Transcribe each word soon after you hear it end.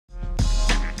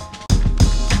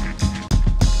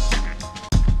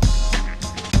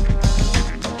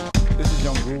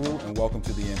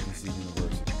welcome to the MPC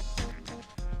University.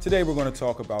 Today we're going to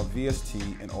talk about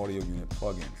VST and audio unit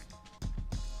plugins.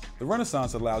 The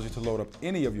Renaissance allows you to load up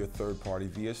any of your third-party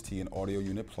VST and audio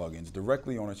unit plugins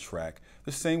directly on a track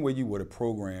the same way you would a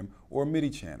program or a MIDI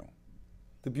channel.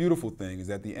 The beautiful thing is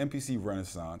that the MPC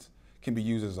Renaissance can be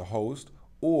used as a host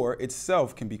or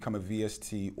itself can become a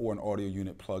VST or an audio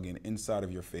unit plugin inside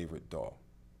of your favorite DAW.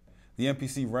 The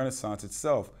MPC Renaissance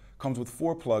itself comes with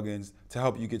 4 plugins to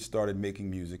help you get started making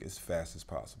music as fast as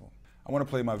possible. I want to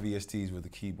play my VSTs with the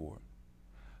keyboard.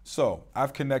 So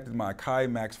I've connected my Akai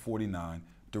Max 49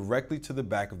 directly to the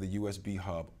back of the USB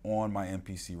hub on my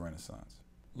MPC Renaissance.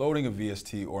 Loading a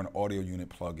VST or an audio unit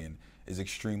plugin is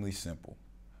extremely simple.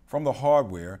 From the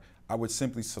hardware, I would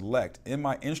simply select in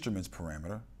my instruments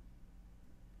parameter,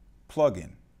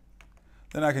 plugin.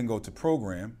 Then I can go to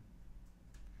program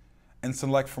and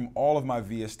select from all of my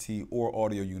VST or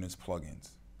audio units plugins.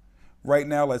 Right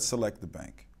now, let's select the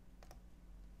bank.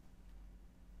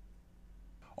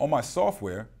 On my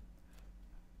software,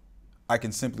 I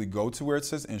can simply go to where it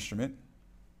says instrument,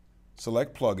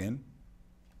 select plugin,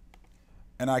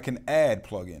 and I can add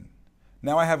plugin.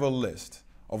 Now I have a list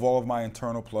of all of my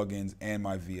internal plugins and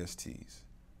my VSTs.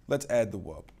 Let's add the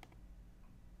wub.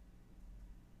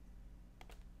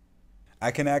 I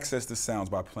can access the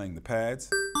sounds by playing the pads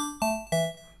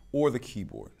or the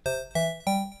keyboard.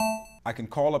 I can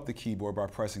call up the keyboard by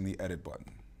pressing the edit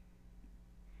button,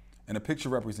 and a picture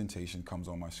representation comes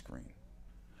on my screen.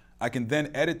 I can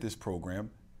then edit this program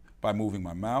by moving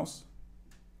my mouse,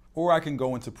 or I can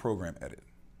go into Program Edit.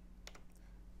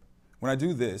 When I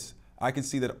do this, I can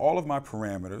see that all of my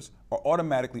parameters are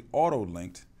automatically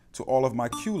auto-linked to all of my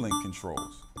Q-Link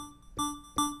controls.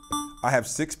 I have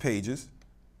 6 pages,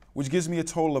 which gives me a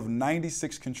total of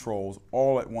 96 controls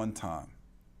all at one time.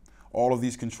 All of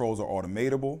these controls are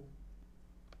automatable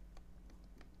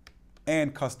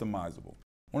and customizable.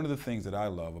 One of the things that I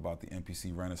love about the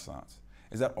MPC Renaissance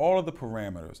is that all of the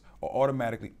parameters are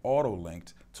automatically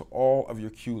auto-linked to all of your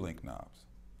Q-Link knobs.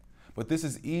 But this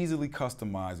is easily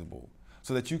customizable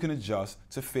so that you can adjust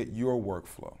to fit your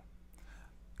workflow.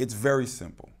 It's very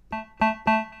simple.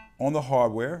 On the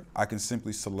hardware, I can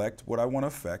simply select what I want to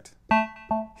affect.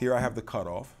 Here I have the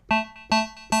cutoff.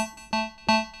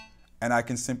 And I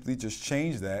can simply just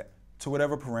change that to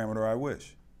whatever parameter I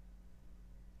wish.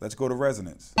 Let's go to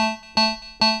resonance.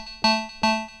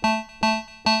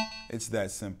 It's that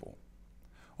simple.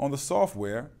 On the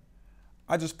software,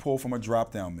 I just pull from a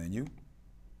drop-down menu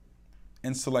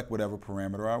and select whatever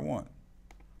parameter I want.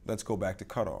 Let's go back to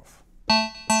cutoff.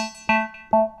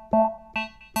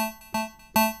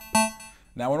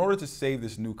 Now, in order to save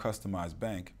this new customized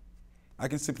bank, I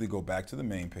can simply go back to the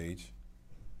main page,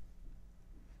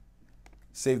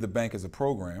 save the bank as a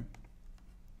program.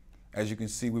 As you can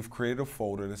see, we've created a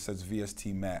folder that says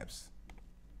VST Maps.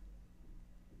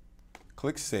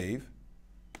 Click Save,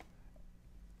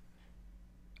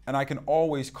 and I can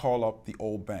always call up the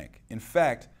old bank. In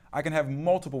fact, I can have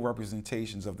multiple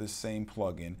representations of this same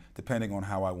plugin depending on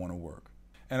how I want to work.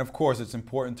 And of course, it's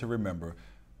important to remember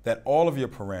that all of your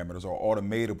parameters are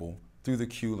automatable through the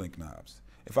Q-Link knobs.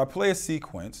 If I play a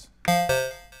sequence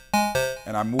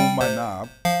and I move my knob,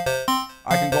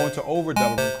 I can go into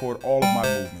overdub and record all of my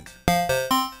movements.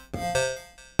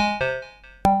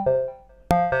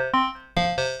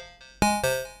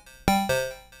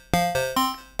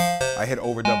 I hit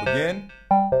overdub again,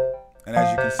 and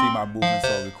as you can see, my movements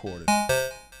are recorded.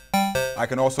 I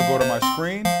can also go to my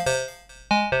screen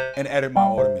and edit my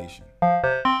automation.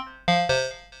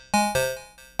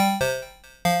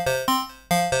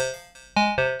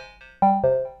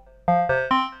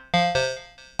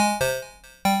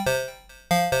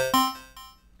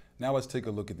 Now let's take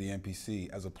a look at the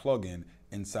MPC as a plugin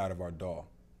inside of our DAW.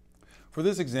 For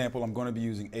this example, I'm going to be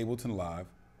using Ableton Live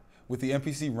with the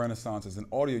MPC Renaissance as an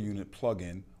audio unit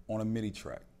plugin on a MIDI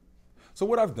track. So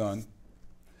what I've done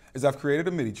is I've created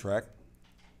a MIDI track,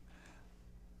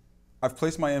 I've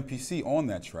placed my MPC on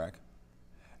that track,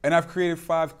 and I've created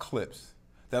 5 clips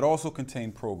that also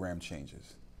contain program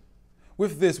changes.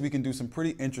 With this, we can do some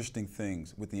pretty interesting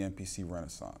things with the MPC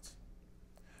Renaissance.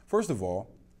 First of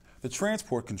all, the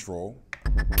transport control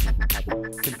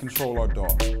can control our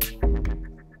DAW.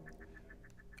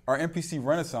 Our MPC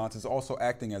Renaissance is also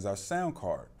acting as our sound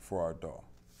card for our DAW.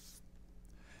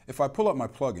 If I pull up my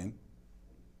plugin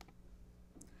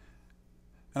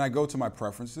and I go to my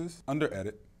preferences under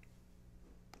Edit,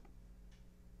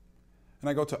 and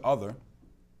I go to Other,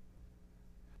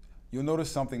 you'll notice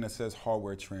something that says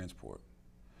Hardware Transport.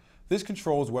 This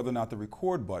controls whether or not the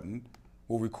record button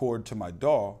will record to my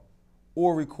DAW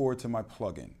or record to my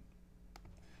plugin.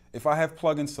 If I have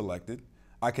plugin selected,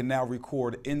 I can now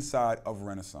record inside of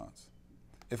Renaissance.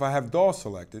 If I have DAW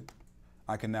selected,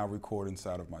 I can now record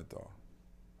inside of my DAW.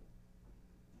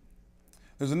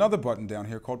 There's another button down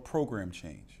here called Program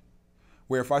Change,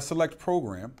 where if I select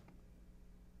Program,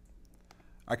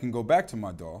 I can go back to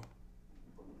my DAW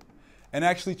and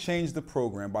actually change the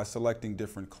program by selecting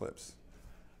different clips.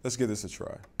 Let's give this a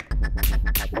try.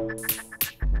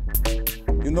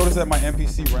 You'll notice that my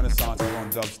MPC Renaissance is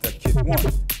on Dubstep Kit 1.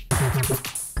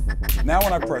 Now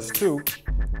when I press 2,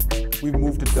 we've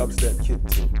moved to Dubstep Kit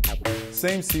 2.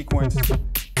 Same sequence,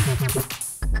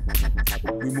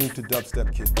 we move to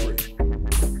Dubstep Kit 3.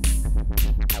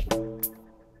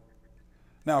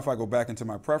 Now if I go back into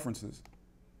my preferences,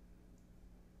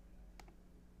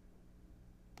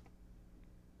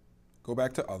 go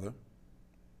back to Other,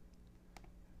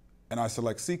 and I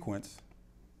select Sequence.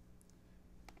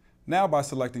 Now by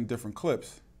selecting different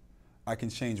clips, I can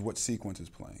change what sequence is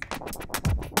playing.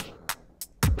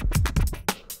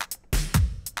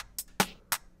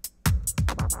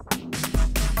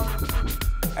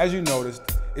 As you noticed,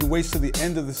 it waits to the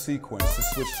end of the sequence to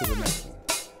switch to the next one.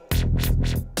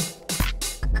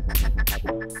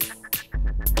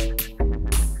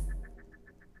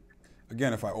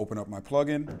 Again, if I open up my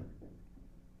plugin,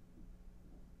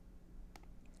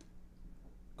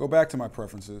 go back to my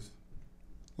preferences.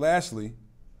 Lastly,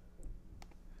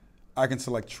 I can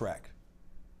select Track,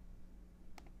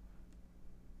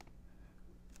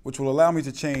 which will allow me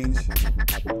to change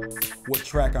what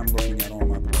track I'm looking at on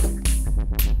my plugin.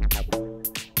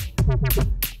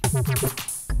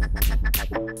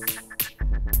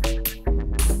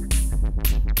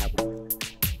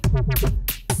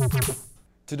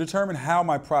 To determine how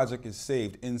my project is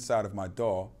saved inside of my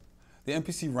DAW, the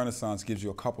MPC Renaissance gives you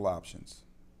a couple options.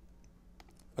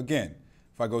 Again,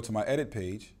 if I go to my edit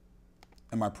page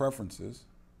and my preferences,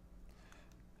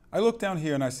 I look down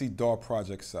here and I see DAW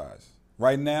project size.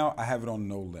 Right now, I have it on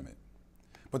no limit.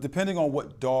 But depending on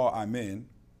what DAW I'm in,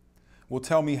 will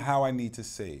tell me how I need to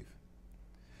save.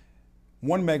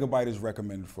 1 megabyte is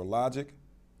recommended for Logic,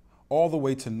 all the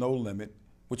way to no limit,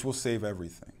 which will save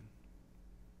everything.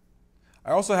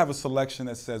 I also have a selection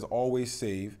that says always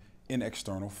save in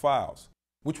external files,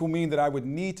 which will mean that I would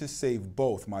need to save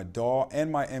both my DAW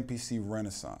and my MPC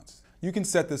Renaissance. You can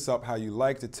set this up how you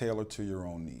like to tailor to your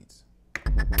own needs.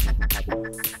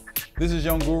 This is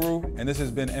Young Guru, and this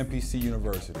has been MPC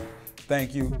University.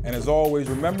 Thank you, and as always,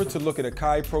 remember to look at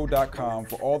akaipro.com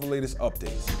for all the latest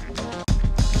updates.